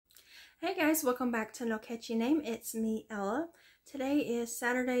Hey guys, welcome back to Nocatchyname. It's me, Ella. Today is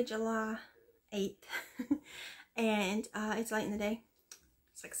Saturday, July 8th, and it's late in the day.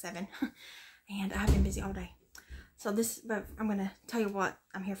 It's like 7, and I've been busy all day. But I'm going to tell you what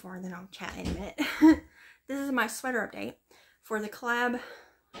I'm here for, and then I'll chat in a minute. This is my sweater update for the collab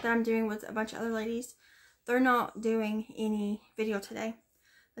that I'm doing with a bunch of other ladies. They're not doing any video today.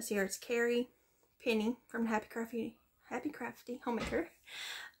 Let's see here. It's Carrie, Penny from Happy Crafty Homemaker,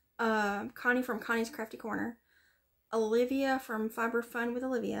 Connie from Connie's Crafty Corner, Olivia from Fiber Fun with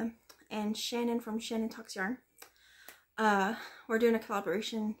Olivia, and Shannon from Shannon Talks Yarn. We're doing a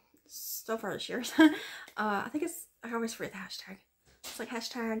collaboration so far this year. I think I always forget the hashtag. It's like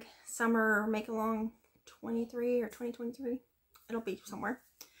hashtag summer make along 23 or 2023. It'll be somewhere.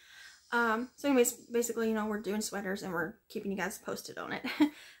 So anyways, basically, you know, we're doing sweaters and we're keeping you guys posted on it.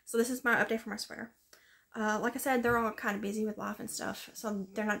 So this is my update for my sweater. Like I said, they're all kind of busy with life and stuff, so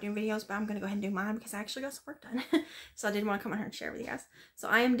they're not doing videos, but I'm going to go ahead and do mine because I actually got some work done. So I did want to come on here and share with you guys. So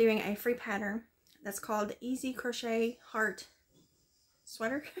I am doing a free pattern that's called Easy Crochet Heart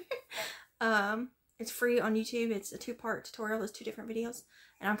Sweater. It's free on YouTube. It's a 2-part tutorial. There's 2 different videos,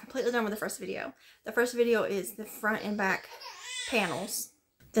 and I'm completely done with the first video. The first video is the front and back panels.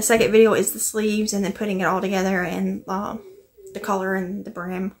 The second video is the sleeves and then putting it all together and the collar and the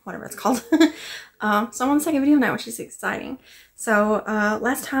brim, whatever it's called. So I'm on the second video now, which is exciting. So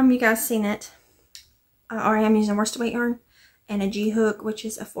last time you guys seen it, I am using worsted weight yarn and a G hook, which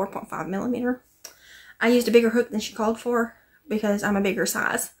is a 4.5 millimeter. I used a bigger hook than she called for because I'm a bigger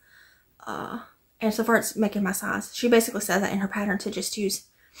size. And so far it's making my size. She basically said that in her pattern to just use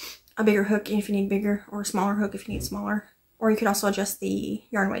a bigger hook if you need bigger, or a smaller hook if you need smaller. Or you could also adjust the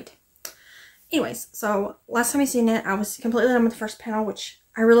yarn weight. Anyways, so last time you seen it, I was completely done with the first panel, which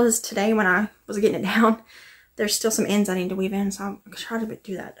I realized today when I was getting it down, there's still some ends I need to weave in, so I'm going to try to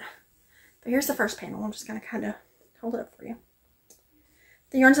do that. But here's the first panel. I'm just going to kind of hold it up for you.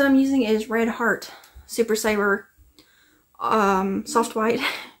 The yarns that I'm using is Red Heart Super Saver Soft White.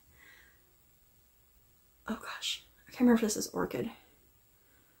 Oh gosh, I can't remember if this is Orchid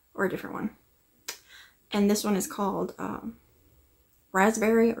or a different one. And this one is called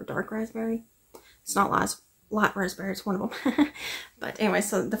Raspberry or Dark Raspberry. It's not light raspberry, it's one of them. But anyway,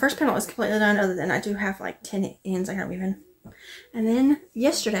 so the first panel is completely done, other than I do have like 10 ends I gotta weave in. And then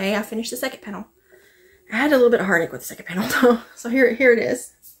yesterday I finished the second panel. I had a little bit of heartache with the second panel though. So here it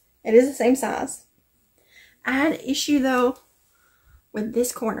is. It is the same size. I had an issue though with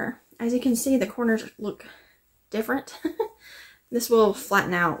this corner. As you can see, the corners look different. This will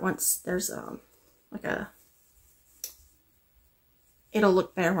flatten out once there's like a, it'll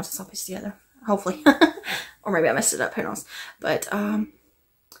look better once it's all pieced together, hopefully. Or maybe I messed it up, who knows. But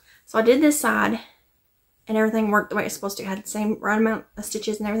so I did this side and everything worked the way it's supposed to. I had the same right amount of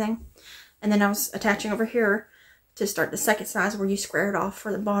stitches and everything. And then I was attaching over here to start the second side, where you square it off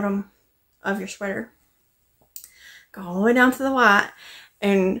for the bottom of your sweater. Go all the way down to the white,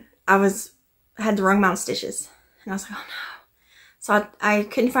 and I had the wrong amount of stitches. And I was like, oh no. So I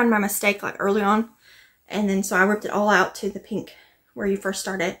couldn't find my mistake like early on. And then so I ripped it all out to the pink where you first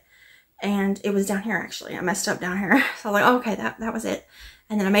started. And it was down here actually. I messed up down here. So I was like, oh, okay, that was it.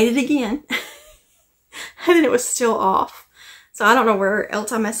 And then I made it again. And then it was still off. So I don't know where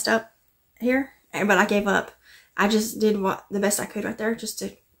else I messed up here. But I gave up. I just did the best I could right there, just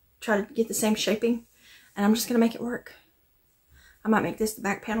to try to get the same shaping. And I'm just going to make it work. I might make this the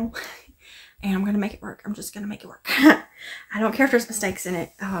back panel. And I'm going to make it work. I'm just going to make it work. I don't care if there's mistakes in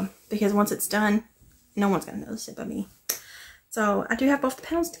it. Because once it's done, no one's going to notice it but me. So I do have both the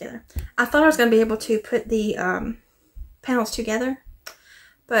panels together. I thought I was going to be able to put the panels together.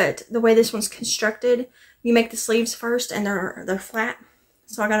 But the way this one's constructed, you make the sleeves first and they're flat.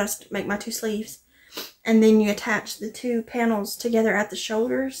 So I got to make my 2 sleeves. And then you attach the 2 panels together at the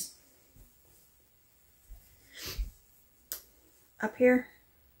shoulders. Up here.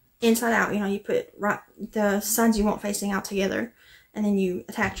 Inside out, you know, you put the sides you want facing out together. And then you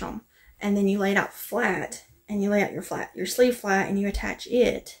attach them. And then you lay it out flat. And you lay out your sleeve flat, and you attach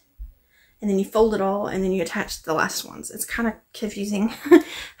it, and then you fold it all, and then you attach the last ones. It's kind of confusing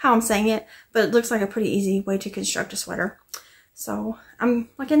how I'm saying it, but it looks like a pretty easy way to construct a sweater. So I'm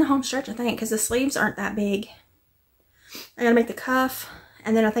like in the home stretch, I think, because the sleeves aren't that big. I gotta make the cuff,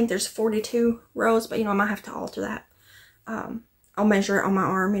 and then I think there's 42 rows, but you know, I might have to alter that. I'll measure it on my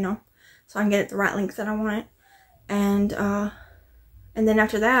arm, you know, so I can get it the right length that I want it. And then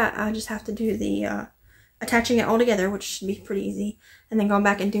after that, I just have to do the attaching it all together, which should be pretty easy, and then going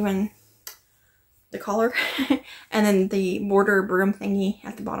back and doing the collar and then the border brim thingy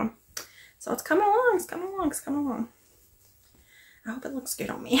at the bottom. So it's coming along, it's coming along, it's coming along. I hope it looks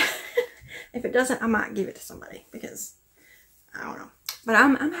good on me. If it doesn't, I might give it to somebody because I don't know. But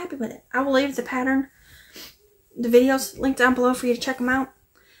I'm happy with it. I will leave the pattern, the videos linked down below for you to check them out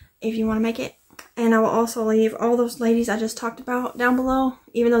if you want to make it. And I will also leave all those ladies I just talked about down below,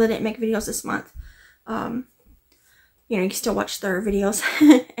 even though they didn't make videos this month. You know, you can still watch their videos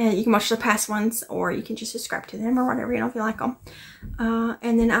and you can watch the past ones, or you can just subscribe to them or whatever, you know, if you like them.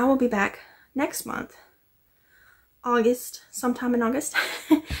 And then I will be back next month, August, sometime in August,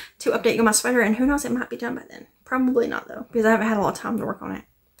 to update you on my sweater. And who knows, it might be done by then. Probably not though, because I haven't had a lot of time to work on it.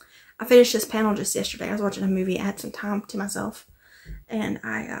 I finished this panel just yesterday. I was watching a movie. I had some time to myself, and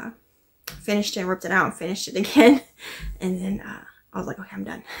I finished it, ripped it out, and finished it again. And then I was like, okay, I'm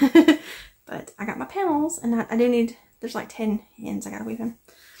done. But I got my panels, and I do need, there's like 10 ends I gotta weave in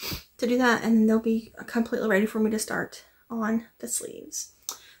to do that, and then they'll be completely ready for me to start on the sleeves.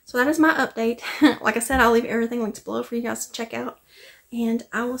 So that is my update. Like I said, I'll leave everything linked below for you guys to check out, and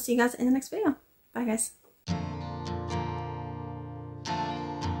I will see you guys in the next video. Bye guys.